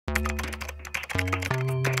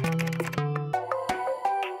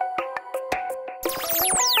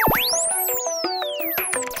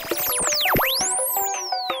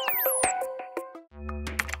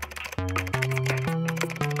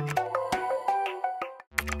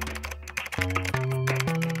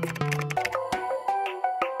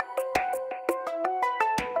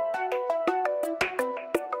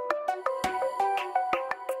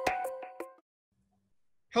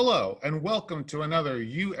Hello, and welcome to another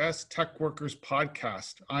U.S. Tech Workers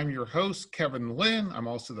podcast. I'm your host, Kevin Lynn. I'm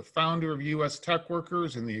also the founder of U.S. Tech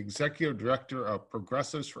Workers and the executive director of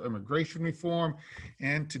Progressives for Immigration Reform.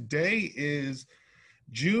 And today is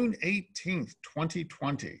June 18th,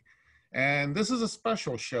 2020. And this is a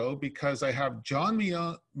special show because I have John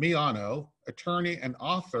Miano, attorney and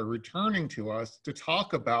author, returning to us to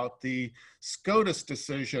talk about the SCOTUS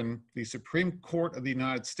decision, the Supreme Court of the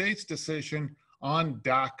United States decision on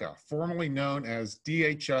DACA, formerly known as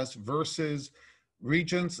DHS versus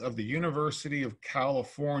Regents of the University of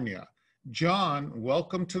California. John,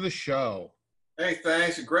 welcome to the show. Hey,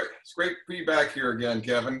 thanks. It's great to be back here again,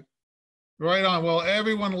 Kevin. Right on. Well,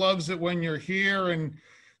 everyone loves it when you're here. And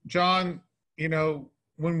John, you know,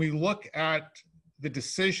 when we look at the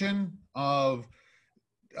decision of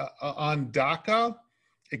on DACA,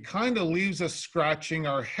 it kind of leaves us scratching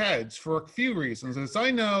our heads for a few reasons. As I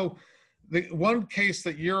know, the one case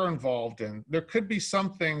that you're involved in, there could be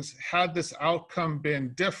some things, had this outcome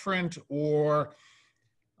been different, or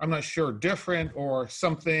I'm not sure, different, or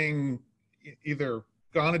something either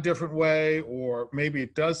gone a different way, or maybe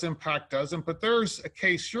it does impact, doesn't, but there's a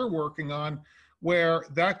case you're working on where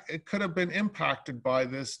that it could have been impacted by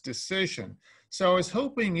this decision. So I was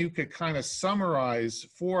hoping you could kind of summarize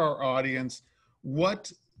for our audience what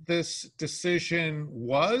this decision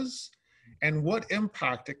was and what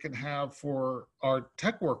impact it can have for our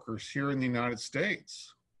tech workers here in the United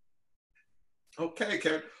States. Okay,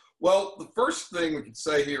 Kevin. Well, the first thing we could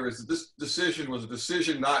say here is that this decision was a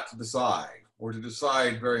decision not to decide, or to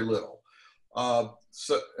decide very little. And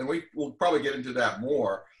we'll probably get into that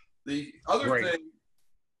more. The other thing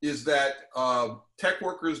is that tech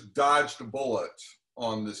workers dodged a bullet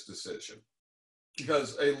on this decision,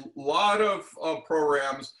 because a lot of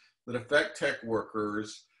programs that affect tech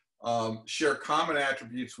workers share common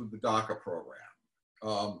attributes with the DACA program.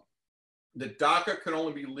 The DACA can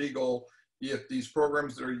only be legal if these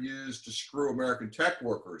programs that are used to screw American tech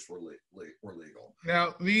workers were legal.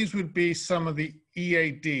 Now, these would be some of the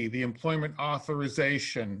EAD, the employment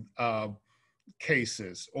authorization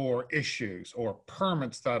cases or issues or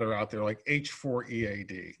permits that are out there, like H-4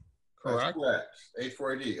 EAD, correct? That's correct.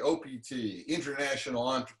 H-4 EAD, OPT, international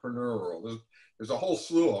entrepreneurial. There's a whole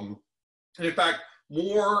slew of them. And in fact,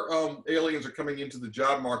 more aliens are coming into the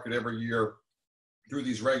job market every year through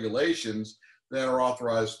these regulations than are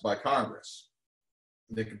authorized by Congress.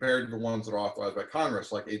 They compared to the ones that are authorized by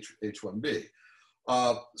Congress, like H-1B.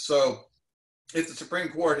 So if the Supreme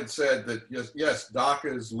Court had said that, yes,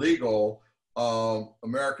 DACA is legal,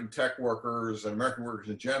 American tech workers and American workers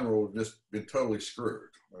in general would have just been totally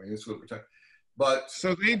screwed. I mean, this would protect. But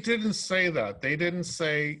so they didn't say that. They didn't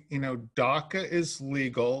say, you know, DACA is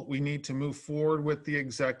legal. We need to move forward with the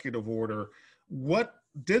executive order. What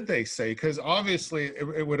did they say? Because obviously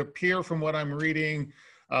it would appear from what I'm reading.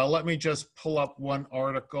 Let me just pull up one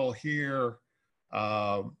article here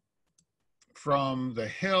from The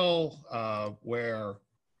Hill where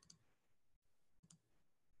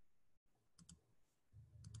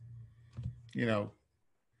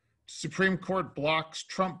Supreme Court blocks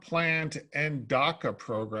Trump plan to end DACA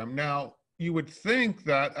program. Now, you would think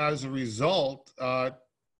that as a result,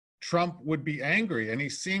 Trump would be angry, and he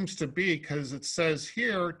seems to be, because it says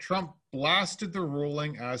here, Trump blasted the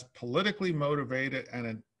ruling as politically motivated and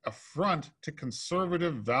an affront to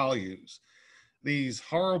conservative values. These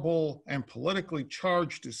horrible and politically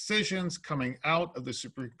charged decisions coming out of the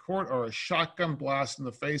Supreme Court are a shotgun blast in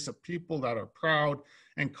the face of people that are proud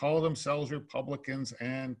and call themselves Republicans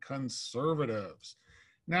and conservatives.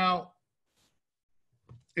 Now,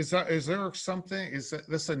 is there something, is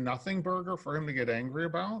this a nothing burger for him to get angry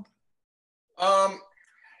about?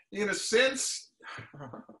 In a sense,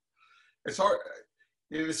 it's hard.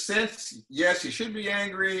 In a sense, yes, he should be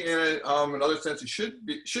angry. In another sense, he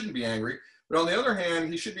shouldn't be angry. But on the other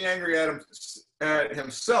hand, he should be angry at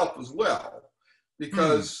himself as well,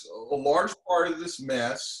 because a large part of this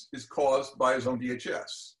mess is caused by his own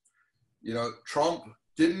DHS. You know, Trump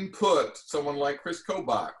didn't put someone like Chris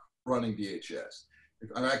Kobach running DHS.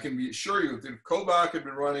 And I can assure you, if Kobach had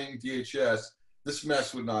been running DHS, this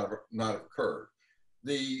mess would not have occurred.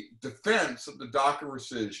 The defense of the DACA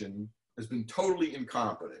rescission has been totally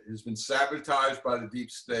incompetent. It has been sabotaged by the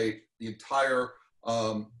deep state the entire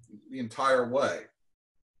way.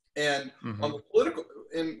 And on the political,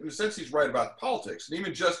 in a sense, he's right about politics. And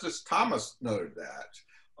even Justice Thomas noted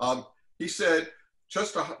that. He said,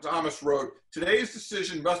 Justice Thomas wrote, "Today's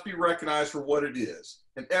decision must be recognized for what it is,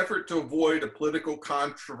 an effort to avoid a politically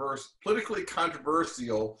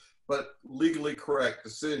controversial but legally correct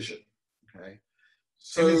decision." Okay.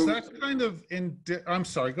 So, and is that kind of I'm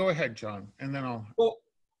sorry, go ahead, John, and then I'll.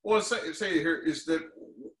 Well, say here is that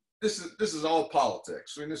this is all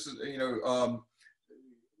politics. I mean, this is,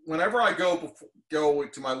 whenever I go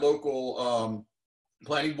to my local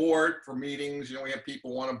planning board for meetings, we have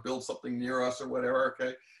people want to build something near us or whatever.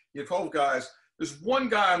 Okay, you have 12 guys. There's one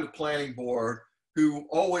guy on the planning board who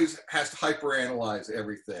always has to hyperanalyze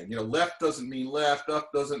everything. Left doesn't mean left, up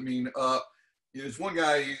doesn't mean up. There's one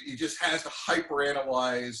guy, he just has to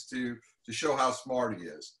hyperanalyze to show how smart he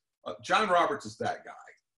is. John Roberts is that guy.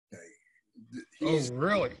 Okay. Oh,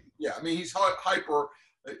 really? Yeah, I mean, he's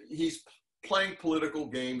playing political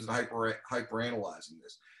games and hyperanalyzing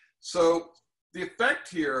this. So the effect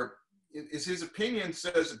here is his opinion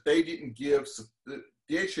says that they didn't give, the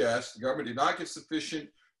DHS, the government did not give sufficient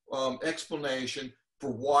explanation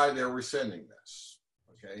for why they're rescinding this.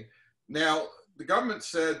 Okay. Now, the government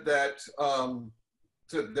said that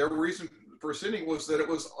their reason for rescinding was that it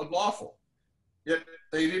was unlawful. Yet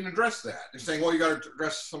they didn't address that. They're saying, well, you got to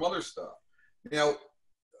address some other stuff.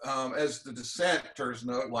 As the dissenters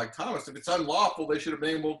note, like Thomas, if it's unlawful, they should have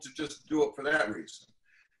been able to just do it for that reason.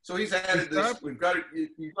 So he's added this. You've got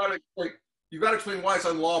to explain why it's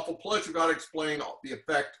unlawful. Plus, you've got to explain the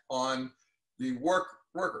effect on the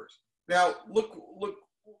workers. Now,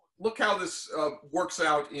 look how this works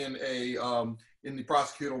out in the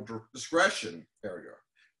prosecutorial discretion area.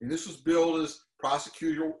 And this was billed as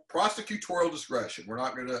prosecutorial discretion. We're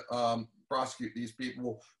not going to prosecute these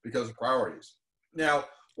people because of priorities. Now,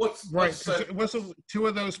 wasn't two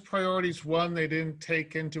of those priorities? One, they didn't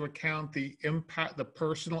take into account the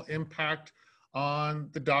personal impact on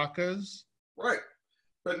the DACAs. Right,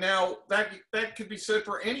 but now that could be said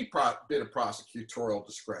for any bit of prosecutorial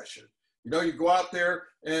discretion. You go out there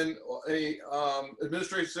and a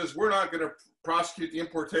administration says, we're not going to prosecute the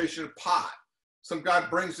importation of pot. Some guy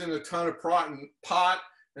brings in a ton of pot,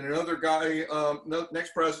 and another guy,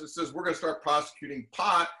 next president says, we're going to start prosecuting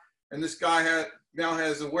pot, and this guy now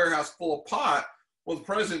has a warehouse full of pot. Well, the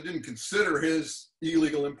president didn't consider his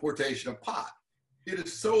illegal importation of pot. It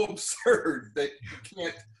is so absurd that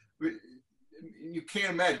you can't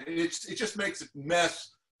imagine. It just makes a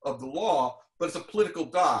mess of the law, but it's a political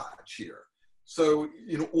dodge here. So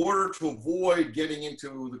in order to avoid getting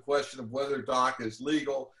into the question of whether DACA is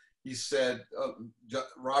legal, he said,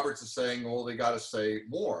 Roberts is saying, well, they got to say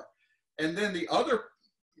more. And then the other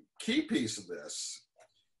key piece of this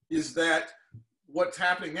is that what's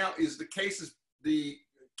happening now is the case is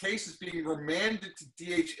being remanded to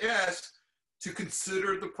DHS to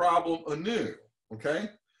consider the problem anew,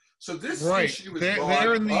 okay? So this issue is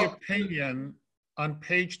there in the opinion on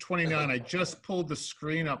page 29. I just pulled the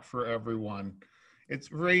screen up for everyone. It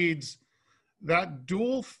reads, that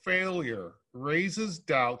dual failure raises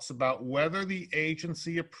doubts about whether the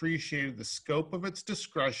agency appreciated the scope of its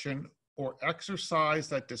discretion or exercised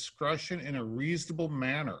that discretion in a reasonable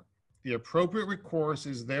manner. The appropriate recourse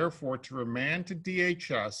is therefore to remand to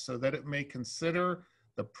DHS so that it may consider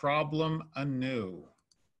the problem anew.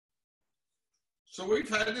 So we've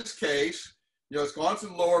had this case, it's gone to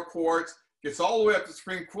the lower courts, gets all the way up to the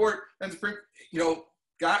Supreme Court, and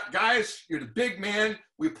guys, you're the big man.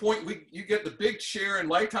 You get the big share and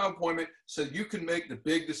lifetime appointment so you can make the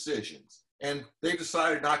big decisions. And they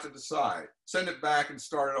decided not to decide. Send it back and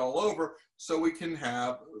start it all over so we can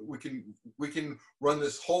run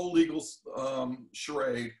this whole legal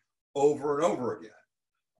charade over and over again.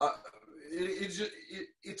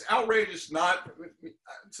 It's outrageous.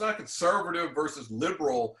 It's not conservative versus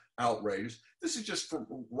liberal outrage. This is just for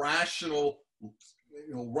rationally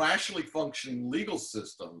functioning legal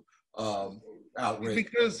system outrage.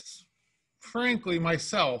 Because, frankly,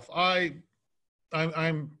 myself,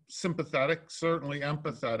 I'm sympathetic, certainly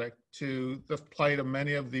empathetic to the plight of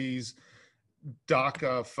many of these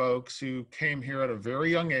DACA folks who came here at a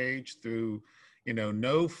very young age through,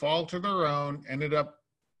 no fault of their own, ended up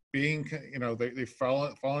being, they fall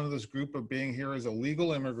into this group of being here as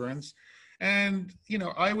illegal immigrants. And,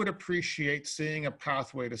 I would appreciate seeing a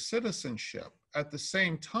pathway to citizenship. At the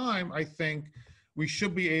same time, I think we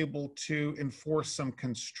should be able to enforce some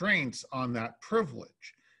constraints on that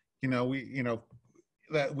privilege.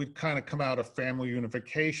 that would kind of come out of family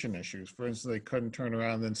unification issues. For instance, they couldn't turn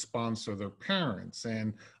around and then sponsor their parents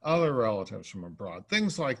and other relatives from abroad,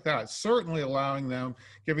 things like that. Certainly allowing them,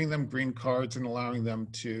 giving them green cards and allowing them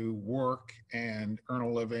to work and earn a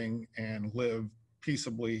living and live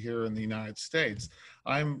peaceably here in the United States.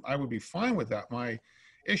 I would be fine with that. My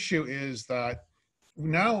issue is that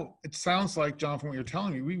now it sounds like, John, from what you're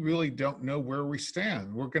telling me, we really don't know where we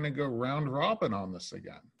stand. We're going to go round robin on this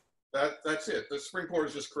again. That's it. The Supreme Court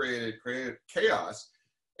has just created chaos.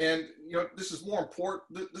 And, you know, this is more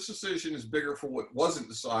important. This decision is bigger for what wasn't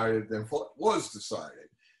decided than what was decided.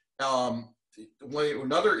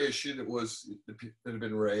 Another issue that had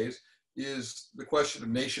been raised is the question of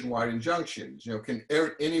nationwide injunctions. You know, can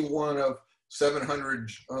any one of 700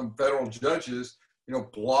 federal judges, you know,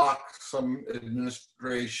 block some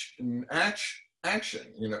administration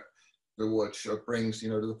action, you know, which brings, you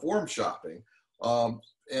know, to the forum shopping.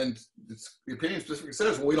 And the opinion specifically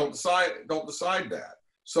says, well, we don't decide that.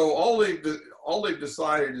 So all they've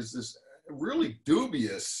decided is this really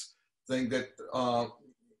dubious thing that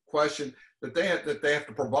question that they have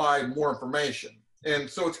to provide more information. And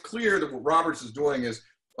so it's clear that what Roberts is doing is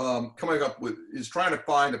trying to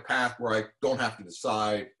find a path where I don't have to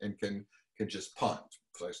decide and can just punt.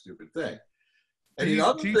 It's a stupid thing. And the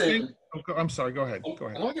other thing, I'm sorry, go ahead. Go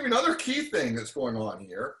ahead. I want to give you another key thing that's going on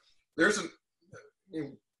here. There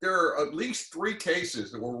are at least 3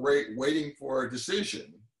 cases that were waiting for a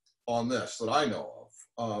decision on this that I know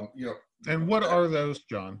of. You know, and what are those,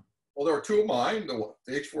 John? Well, there are 2 of mine: the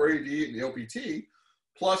H4AD and the OPT.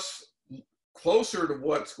 Plus, closer to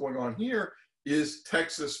what's going on here is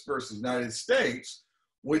Texas versus United States,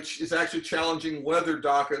 which is actually challenging whether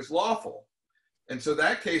DACA is lawful. And so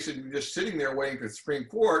that case is just sitting there waiting for the Supreme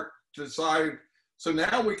Court to decide. So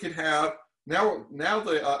now we could have. Now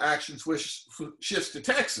the action shifts to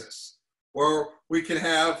Texas, where we can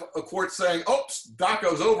have a court saying, "Oops,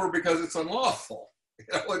 DACA's over because it's unlawful." You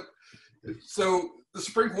know, so the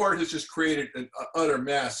Supreme Court has just created an utter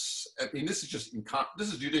mess. I mean, this is just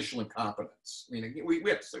this is judicial incompetence. I mean, we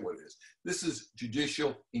have to say what it is. This is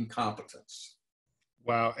judicial incompetence.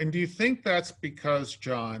 Wow. And do you think that's because,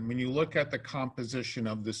 John, when you look at the composition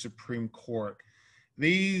of the Supreme Court,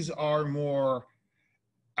 these are more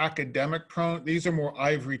academic prone, these are more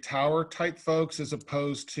ivory tower type folks, as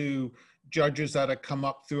opposed to judges that have come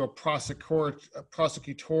up through a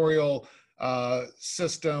prosecutorial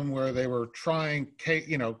system where they were trying,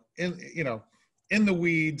 in the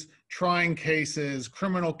weeds, trying cases,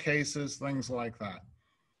 criminal cases, things like that?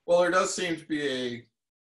 Well, there does seem to be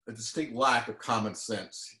a distinct lack of common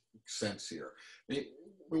sense here. I mean,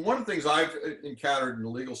 one of the things I've encountered in the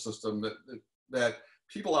legal system that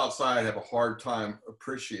people outside have a hard time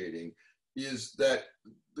appreciating is that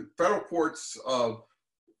the federal courts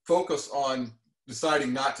focus on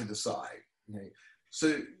deciding not to decide. Okay?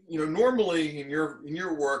 So, you know, normally in your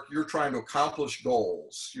work, you're trying to accomplish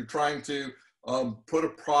goals. You're trying to put a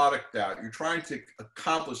product out. You're trying to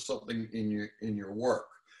accomplish something in your work.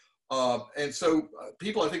 And so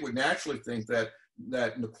people, I think, would naturally think that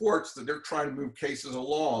in the courts that they're trying to move cases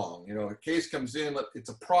along. You know, a case comes in, it's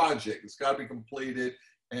a project, it's got to be completed,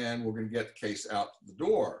 and we're going to get the case out the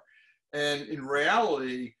door. And in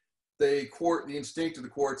reality, the instinct of the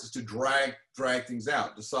courts is to drag things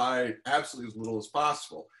out, decide absolutely as little as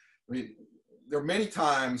possible. I mean, there are many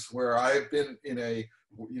times where I've been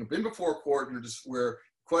been before a court and where the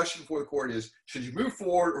question for the court is, should you move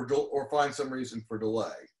forward or find some reason for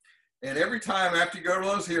delay? And every time after you go to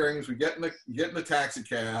those hearings, we get in the taxi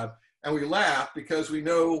cab and we laugh because we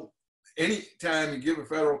know any time you give a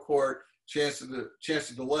federal court chance to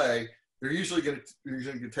delay, they're usually going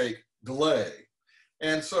to take delay.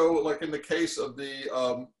 And so, like in the case of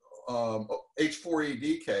the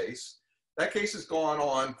H4ED case, that case has gone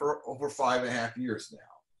on for over 5.5 years now.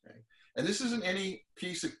 Okay? And this isn't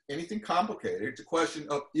anything complicated. It's a question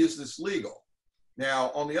of, is this legal?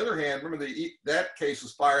 Now, on the other hand, remember that case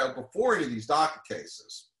was filed before any of these DACA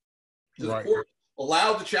cases. The court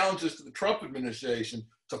allowed the challenges to the Trump administration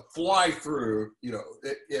to fly through,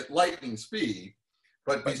 at lightning speed.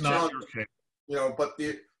 But these challenges, but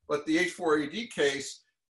the H4ED case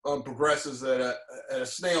progresses at a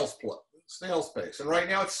snail's pace. And right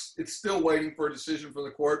now, it's still waiting for a decision from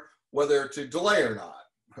the court whether to delay or not.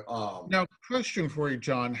 Now, question for you,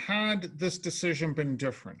 John. Had this decision been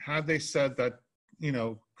different, had they said that,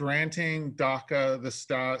 granting DACA this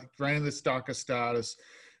DACA status,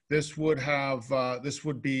 this would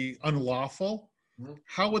be unlawful. Mm-hmm.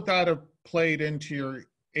 How would that have played into your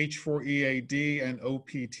H4EAD and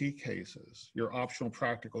OPT cases, your optional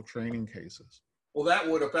practical training cases? well, that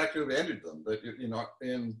would effectively ended them, but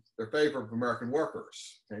in their favor of American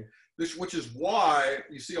workers. Okay, which is why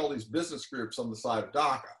you see all these business groups on the side of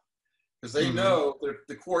DACA, because they know that if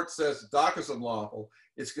the court says DACA is unlawful,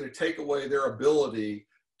 it's going to take away their ability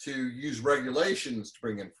to use regulations to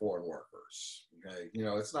bring in foreign workers. Okay,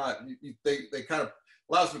 it's not, they kind of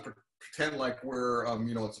allows them to pretend like we're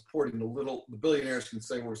supporting the billionaires can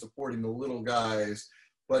say we're supporting the little guys,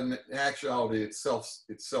 but in actuality it's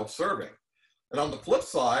self-serving. And on the flip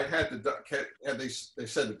side, had they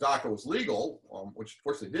said that DACA was legal, which of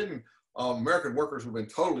course they didn't, American workers would have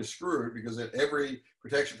been totally screwed, because every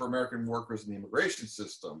protection for American workers in the immigration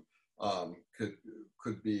system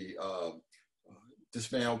could be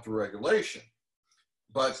dismantled through regulation.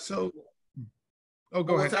 But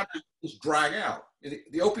go ahead. Just drag out.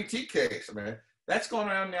 The OPT case, I mean, that's gone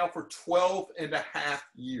on now for 12 and a half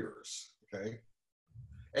years. Okay.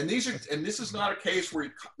 And this is not a case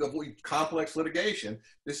of complex litigation.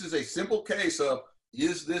 This is a simple case of,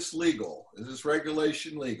 is this legal? Is this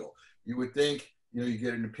regulation legal? You would think, you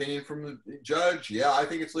get an opinion from the judge. Yeah, I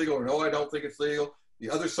think it's legal, or no, I don't think it's legal. The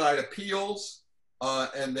other side appeals,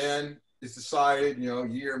 and then it's decided, a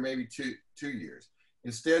year, maybe two years.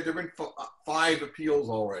 Instead, there have been 5 appeals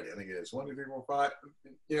already. I think it is 1, 2, 3, 4, 5.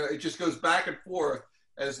 It just goes back and forth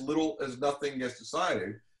as little as nothing gets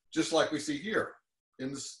decided, just like we see here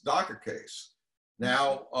in this DACA case.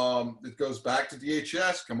 Now it goes back to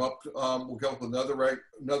DHS. We'll come up with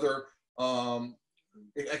another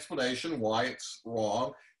explanation why it's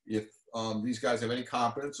wrong. If these guys have any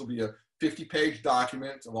competence, it'll be a 50-page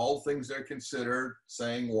document of all the things they're considered,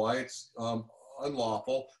 saying why it's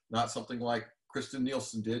unlawful, not something like Kristen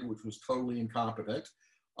Nielsen did, which was totally incompetent.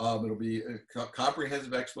 It'll be a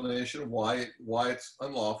comprehensive explanation of why it's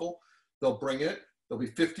unlawful. They'll bring it. There'll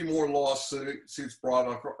be 50 more lawsuits brought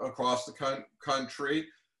across the country.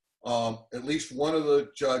 At least one of the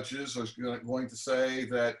judges is going to say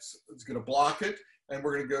that it's going to block it, and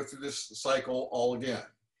we're going to go through this cycle all again.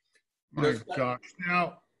 My gosh.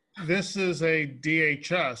 Now, this is a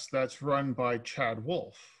DHS that's run by Chad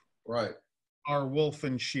Wolf. Right. Our wolf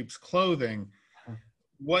in sheep's clothing.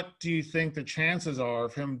 What do you think the chances are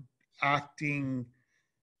of him acting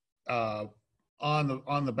on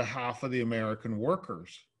the behalf of the American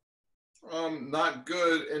workers? Not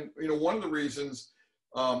good. And one of the reasons,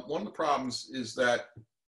 one of the problems is that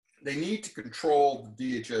they need to control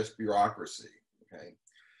the DHS bureaucracy. Okay,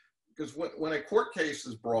 because when a court case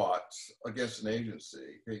is brought against an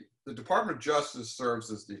agency, the Department of Justice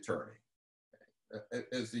serves as the attorney,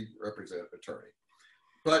 as the representative attorney,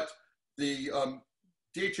 but the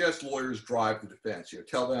DHS lawyers drive the defense.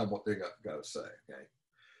 Tell them what they got to say. Okay.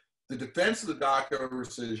 The defense of the DACA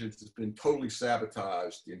rescissions has been totally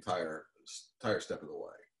sabotaged the entire step of the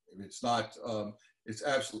way. I mean, it's not. It's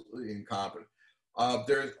absolutely incompetent.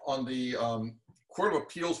 There's on the Court of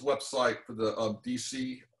Appeals website for the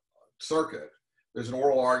DC Circuit. There's an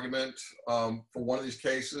oral argument for one of these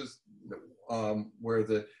cases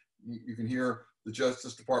where you can hear the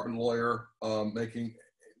Justice Department lawyer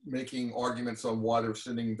making arguments on why they're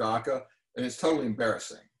rescinding DACA, and it's totally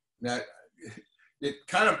embarrassing. Now, it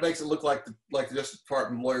kind of makes it look like the Justice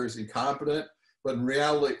Department lawyer is incompetent, but in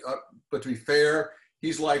reality, but to be fair,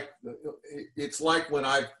 it's like when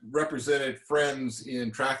I've represented friends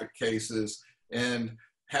in traffic cases and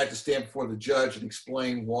had to stand before the judge and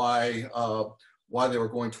explain why they were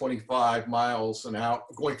going 25 miles an hour,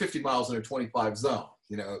 going 50 miles in a 25 zone.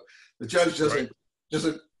 The judge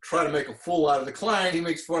doesn't try to make a fool out of the client. He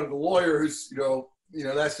makes fun of the lawyer who's,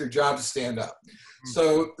 that's their job to stand up.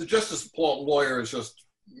 So the Justice Department lawyer is just,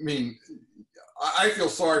 I feel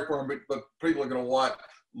sorry for him, but people are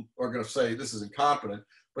going to say this is incompetent.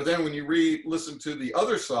 But then when you listen to the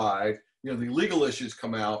other side, the legal issues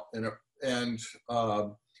come out, and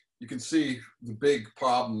you can see the big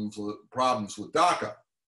problems with DACA.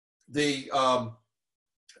 The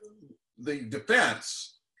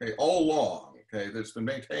defense, all along, that's been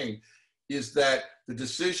maintained, is that the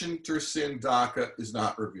decision to rescind DACA is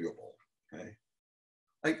not reviewable.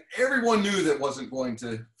 Like everyone knew that wasn't going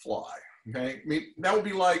to fly. That would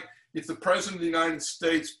be like if the President of the United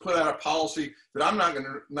States put out a policy that I'm not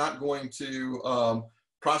going to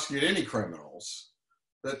prosecute any criminals,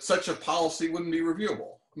 that such a policy wouldn't be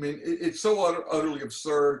reviewable. It's so utterly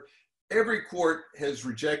absurd. Every court has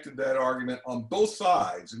rejected that argument on both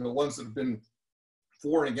sides, the ones that have been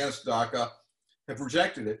for and against DACA have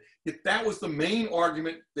rejected it. If that was the main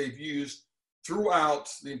argument they've used throughout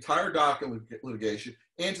the entire DACA litigation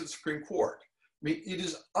and to the Supreme Court. It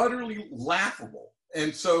is utterly laughable.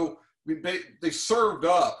 And so they served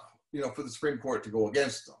up, for the Supreme Court to go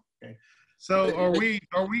against them. So are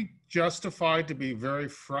we justified to be very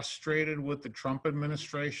frustrated with the Trump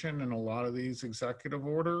administration and a lot of these executive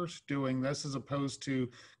orders doing this as opposed to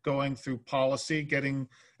going through policy, getting,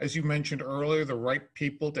 as you mentioned earlier, the right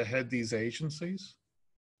people to head these agencies?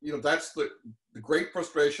 You know, that's the great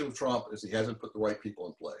frustration with Trump is he hasn't put the right people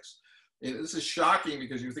in place. And this is shocking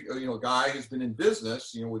because you think, you know, a guy who's been in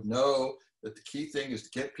business, you know, would know that the key thing is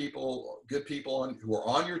to get people, good people who are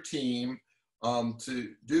on your team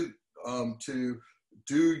to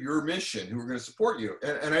do your mission, who are going to support you.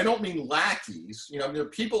 And I don't mean lackeys. You know,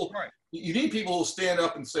 people, right. You need people who stand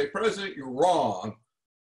up and say, President, you're wrong.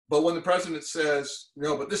 But when the president says,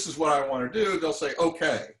 no, but this is what I want to do, they'll say,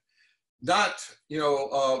 okay. Not, you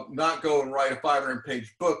know, not go and write a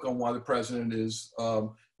 500-page book on why the president is an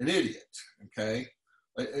idiot, okay?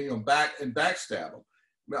 You know, backstab him.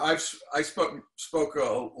 I spoke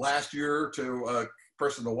last year to a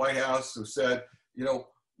person in the White House who said, you know,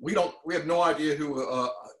 we have no idea who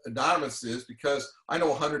Anonymous is because I know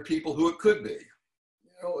 100 people who it could be.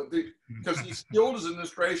 You know, because he's filled his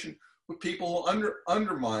administration with people who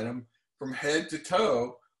undermine him from head to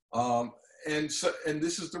toe, and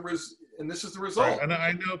this is the result. Right. And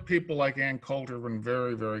I know people like Ann Coulter have been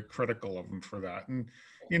very, very critical of him for that. And,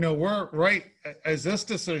 you know, we're right, as this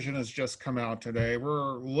decision has just come out today,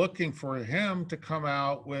 we're looking for him to come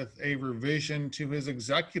out with a revision to his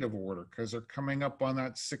executive order because they're coming up on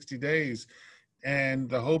that 60 days. And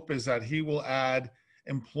the hope is that he will add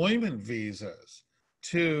employment visas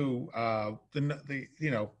to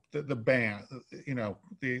the ban. You know,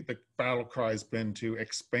 the battle cry has been to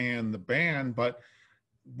expand the ban, but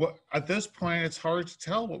at this point, it's hard to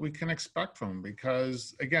tell what we can expect from him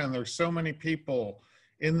because, again, there's so many people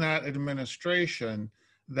in that administration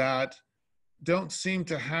that don't seem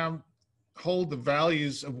to hold the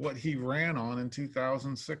values of what he ran on in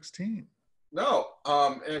 2016. No,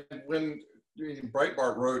 and when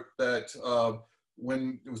Breitbart wrote that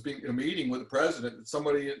when it was being a meeting with the president,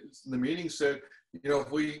 somebody in the meeting said, you know,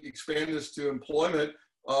 if we expand this to employment,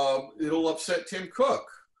 it'll upset Tim Cook.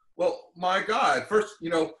 Well, my God, first,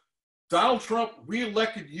 you know, Donald Trump, we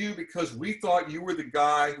elected you because we thought you were the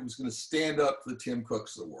guy who was going to stand up to the Tim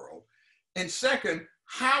Cooks of the world. And second,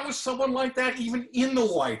 how is someone like that even in the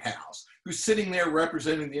White House who's sitting there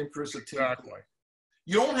representing the interests of Tim Cook?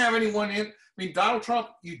 You don't have anyone in, I mean, Donald Trump,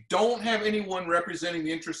 you don't have anyone representing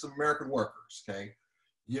the interests of American workers, okay?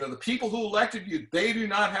 You know, the people who elected you, they do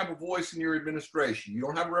not have a voice in your administration. You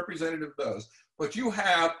don't have a representative of those. But you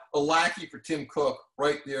have a lackey for Tim Cook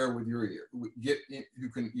right there with your ear, who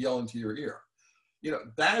can yell into your ear. You know,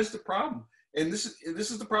 that is the problem. And this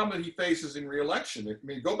is the problem that he faces in re-election. I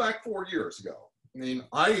mean, go back 4 years ago. I mean,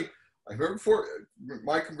 I remember before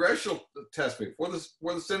my congressional testimony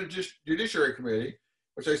for the Senate Judiciary Committee,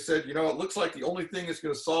 which I said, you know, it looks like the only thing that's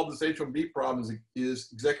going to solve this H-1B problem is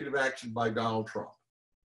executive action by Donald Trump.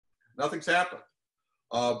 Nothing's happened.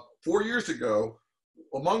 4 years ago,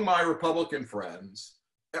 among my Republican friends,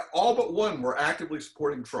 all but one were actively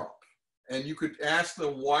supporting Trump. And you could ask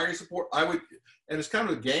them, why are you and it's kind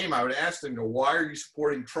of a game, I would ask them, why are you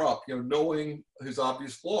supporting Trump, you know, knowing his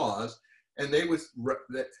obvious flaws? And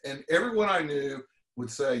and everyone I knew would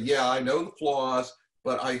say, yeah, I know the flaws,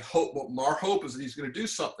 but our hope is that he's going to do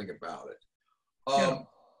something about it.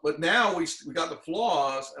 But now we got the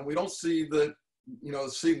flaws and we don't see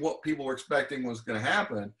see what people were expecting was going to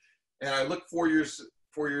happen. And I look 4 years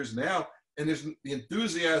now, and the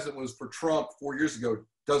enthusiasm was for Trump 4 years ago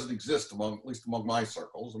doesn't exist at least among my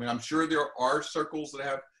circles. I mean, I'm sure there are circles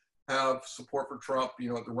that have support for Trump, you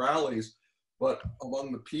know, at the rallies, but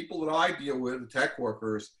among the people that I deal with, the tech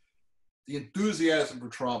workers, the enthusiasm for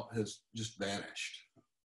Trump has just vanished.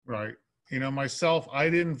 Right. You know, myself, I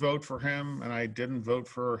didn't vote for him, and I didn't vote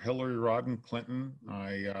for Hillary Rodham Clinton.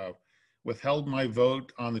 I withheld my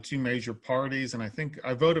vote on the two major parties. And I think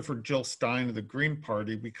I voted for Jill Stein of the Green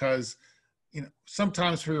Party because, you know,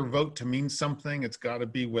 sometimes for your vote to mean something, it's got to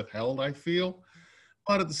be withheld, I feel.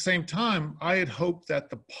 But at the same time, I had hoped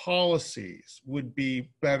that the policies would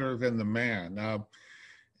be better than the man.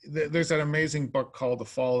 There's that amazing book called The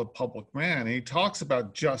Fall of the Public Man. And he talks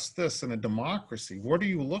about just this in a democracy. What are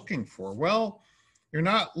you looking for? Well, you're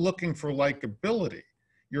not looking for likability.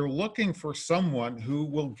 You're looking for someone who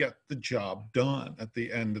will get the job done at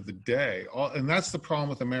the end of the day. And that's the problem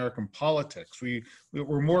with American politics.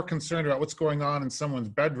 We're more concerned about what's going on in someone's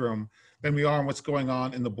bedroom than we are on what's going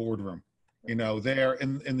on in the boardroom, you know, there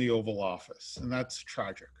in the Oval Office. And that's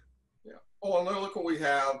tragic. Yeah. Oh, and look what we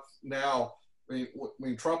have now. I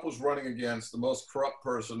mean, Trump was running against the most corrupt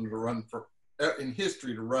person in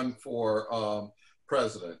history to run for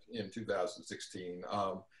president in 2016.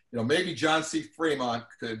 You know, maybe John C. Fremont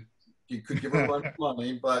could He could give her a bunch of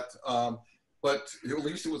money, but at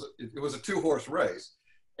least it was a two-horse race.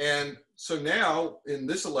 And so now in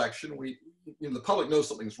this election, the public knows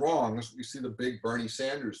something's wrong. We see the big Bernie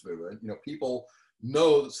Sanders movement. People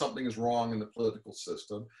know that something is wrong in the political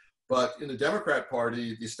system. But in the Democrat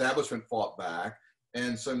Party, the establishment fought back.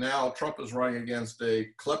 And so now Trump is running against a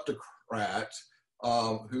kleptocrat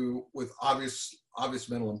who with obvious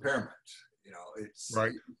mental impairment. It's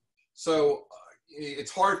right. So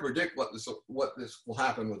it's hard to predict what this will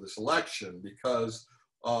happen with this election because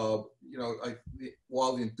while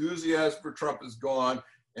the enthusiasm for Trump is gone,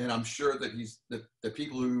 and I'm sure that the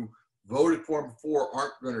people who voted for him before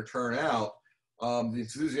aren't going to turn out. The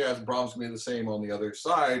enthusiasm probably is going to be the same on the other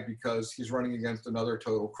side because he's running against another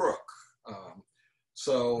total crook.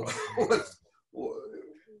 So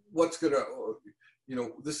what's going to,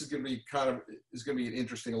 this is going to be an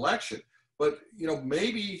interesting election. But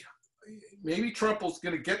maybe Trump is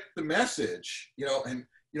going to get the message.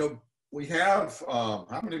 We have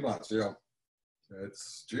how many months?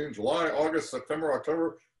 It's June, July, August, September,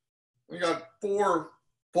 October. We got 4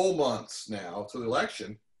 full months now to the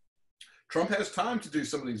election. Trump has time to do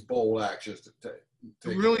some of these bold actions to take.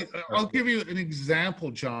 Really, I'll give you an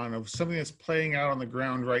example, John, of something that's playing out on the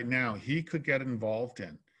ground right now. He could get involved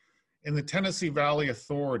in. In the Tennessee Valley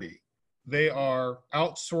Authority, they are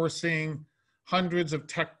outsourcing hundreds of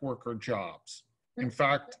tech worker jobs. In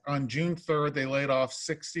fact, on June 3rd, they laid off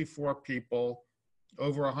 64 people.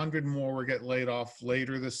 Over 100 more will get laid off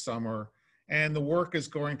later this summer. And the work is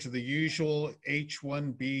going to the usual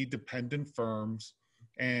H-1B dependent firms.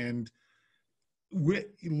 And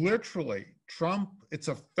literally, Trump, it's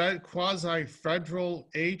a quasi-federal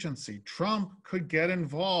agency. Trump could get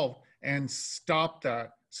involved and stop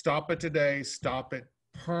that. Stop it today, stop it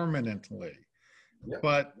permanently. Yeah.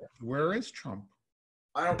 But where is Trump?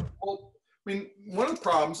 One of the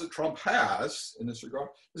problems that Trump has in this regard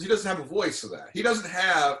is he doesn't have a voice for that. He doesn't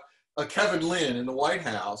have a Kevin Lynn in the White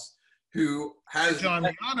House who has John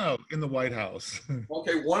Miano in the White House.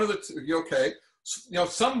 Okay, one of the two. Okay,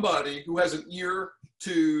 somebody who has an ear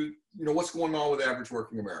to what's going on with average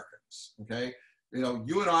working Americans. Okay,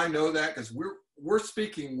 you and I know that because we're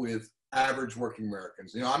speaking with average working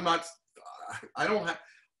Americans. I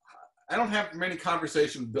don't have many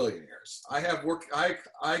conversations with billionaires.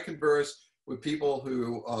 I converse with people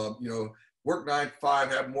who work 9 to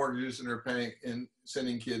 5, have mortgages, and are paying and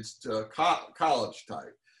sending kids to college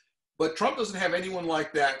type. But Trump doesn't have anyone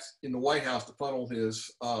like that in the White House to funnel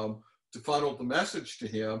the message to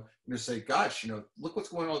him and to say, gosh, look what's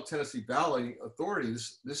going on in Tennessee Valley Authority.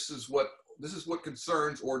 This is what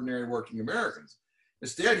concerns ordinary working Americans.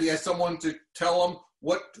 Instead, he has someone to tell him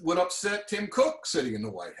what would upset Tim Cook sitting in the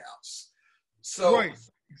White House. So right,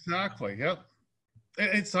 exactly. Yep.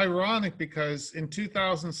 It's ironic because in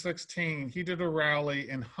 2016, he did a rally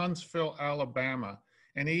in Huntsville, Alabama,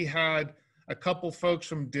 and he had a couple folks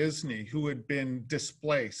from Disney who had been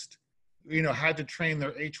displaced, had to train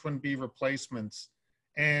their H-1B replacements.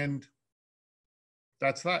 And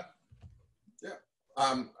that's that. Yeah.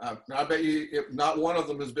 I bet you not one of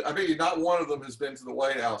them has been to the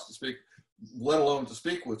White House to speak, let alone to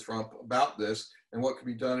speak with Trump about this and what could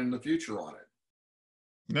be done in the future on it.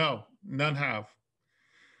 No, none have.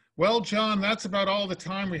 Well, John, that's about all the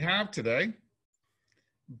time we have today.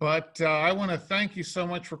 But I want to thank you so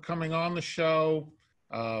much for coming on the show,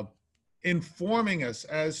 informing us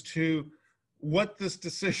as to what this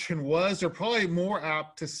decision was, or probably more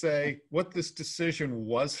apt to say what this decision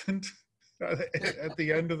wasn't at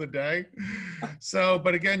the end of the day. So,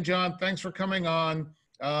 but again, John, thanks for coming on.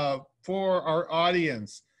 For our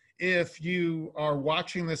audience, if you are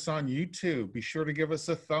watching this on YouTube, be sure to give us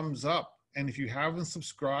a thumbs up. And if you haven't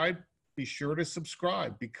subscribed, be sure to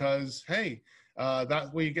subscribe because, hey,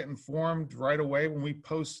 that way you get informed right away when we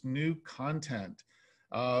post new content.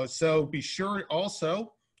 So be sure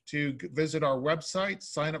also to visit our website,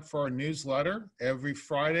 sign up for our newsletter. Every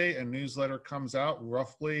Friday, a newsletter comes out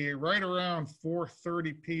roughly right around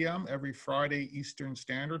 4:30 p.m. every Friday Eastern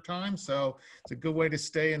Standard Time. So it's a good way to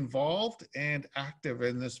stay involved and active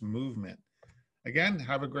in this movement. Again,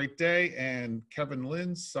 have a great day, and Kevin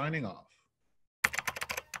Lynn signing off.